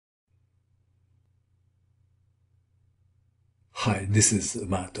Hi, this is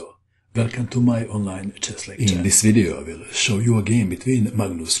Mato. Welcome to my online chess lecture. In this video I will show you a game between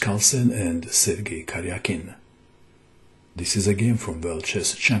Magnus Carlsen and Sergey Karjakin. This is a game from World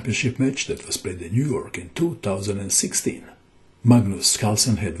Chess Championship match that was played in New York in 2016. Magnus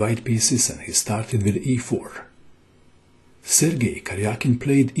Carlsen had white pieces and he started with e4. Sergey Karjakin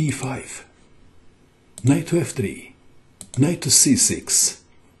played e5. Knight to f3, knight to c6,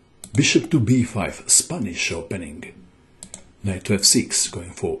 bishop to b5, Spanish opening. Knight to f6,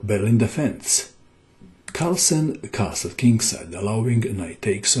 going for Berlin defense. Carlsen castled kingside, allowing knight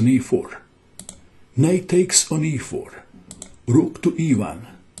takes on e4. Knight takes on e4. Rook to e1.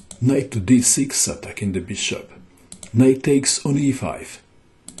 Knight to d6, attacking the bishop. Knight takes on e5.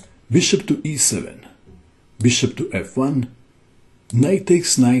 Bishop to e7. Bishop to f1. Knight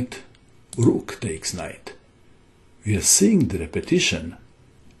takes knight. Rook takes knight. We are seeing the repetition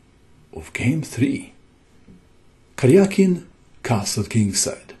of game 3. Karjakin castled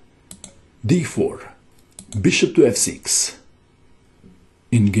kingside. d4. Bishop to f6.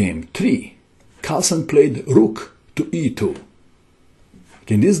 In game 3, Carlsen played rook to e2.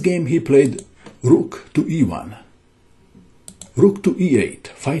 In this game he played rook to e1. Rook to e8,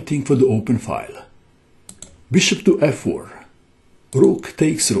 fighting for the open file. Bishop to f4. Rook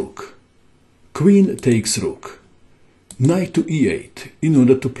takes rook. Queen takes rook. Knight to e8 in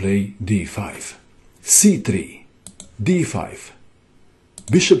order to play d5. c3. d5.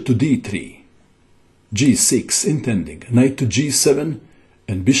 Bishop to d3. g6 intending knight to g7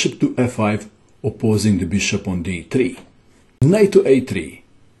 and bishop to f5 opposing the bishop on d3. Knight to a3.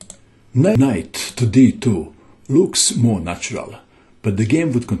 Knight to d2 looks more natural, but the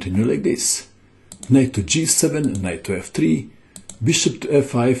game would continue like this. Knight to g7, knight to f3, bishop to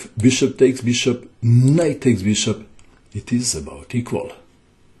f5, bishop takes bishop, knight takes bishop. It is about equal.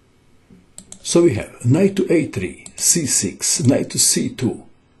 So we have knight to a3, c6, knight to c2,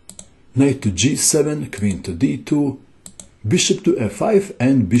 knight to g7, queen to d2, bishop to f5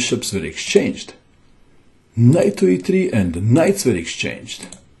 and bishops were exchanged. Knight to e3 and knights were exchanged.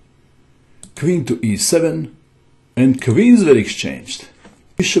 Queen to e7 and queens were exchanged.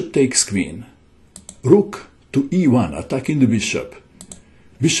 Bishop takes queen. Rook to e1, attacking the bishop.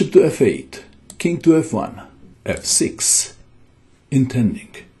 Bishop to f8, king to f1, f6, intending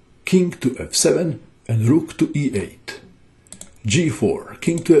king to f7 and rook to e8. g4,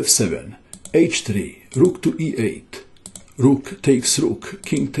 king to f7, h3, rook to e8. Rook takes rook,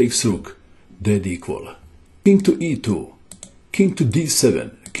 king takes rook, dead equal. King to e2, king to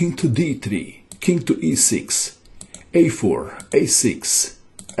d7, king to d3, king to e6, a4, a6,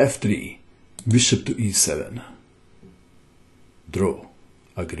 f3, bishop to e7. Draw.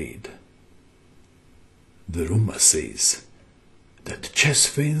 Agreed. The rumor says that chess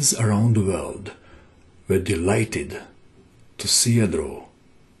fans around the world were delighted to see a draw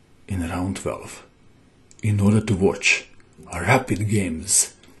in round 12 in order to watch rapid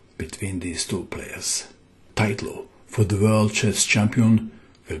games between these two players. Title for the World Chess Champion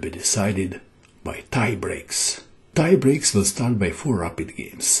will be decided by tie breaks. Tie breaks will start by 4 rapid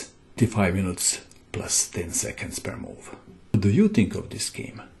games, 55 minutes plus 10 seconds per move. What do you think of this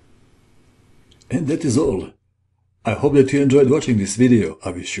game? And that is all. I hope that you enjoyed watching this video.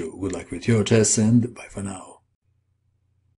 I wish you good luck with your chess and bye for now.